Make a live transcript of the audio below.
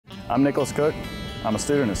I'm Nicholas Cook. I'm a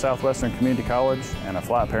student at Southwestern Community College and a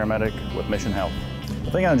flight paramedic with Mission Health.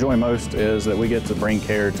 The thing I enjoy most is that we get to bring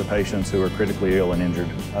care to patients who are critically ill and injured.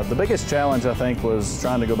 The biggest challenge, I think, was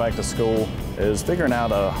trying to go back to school is figuring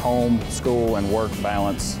out a home, school, and work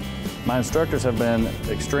balance. My instructors have been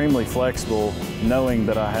extremely flexible, knowing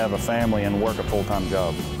that I have a family and work a full-time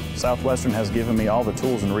job. Southwestern has given me all the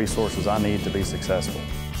tools and resources I need to be successful.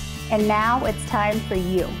 And now it's time for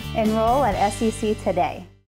you. Enroll at SEC today.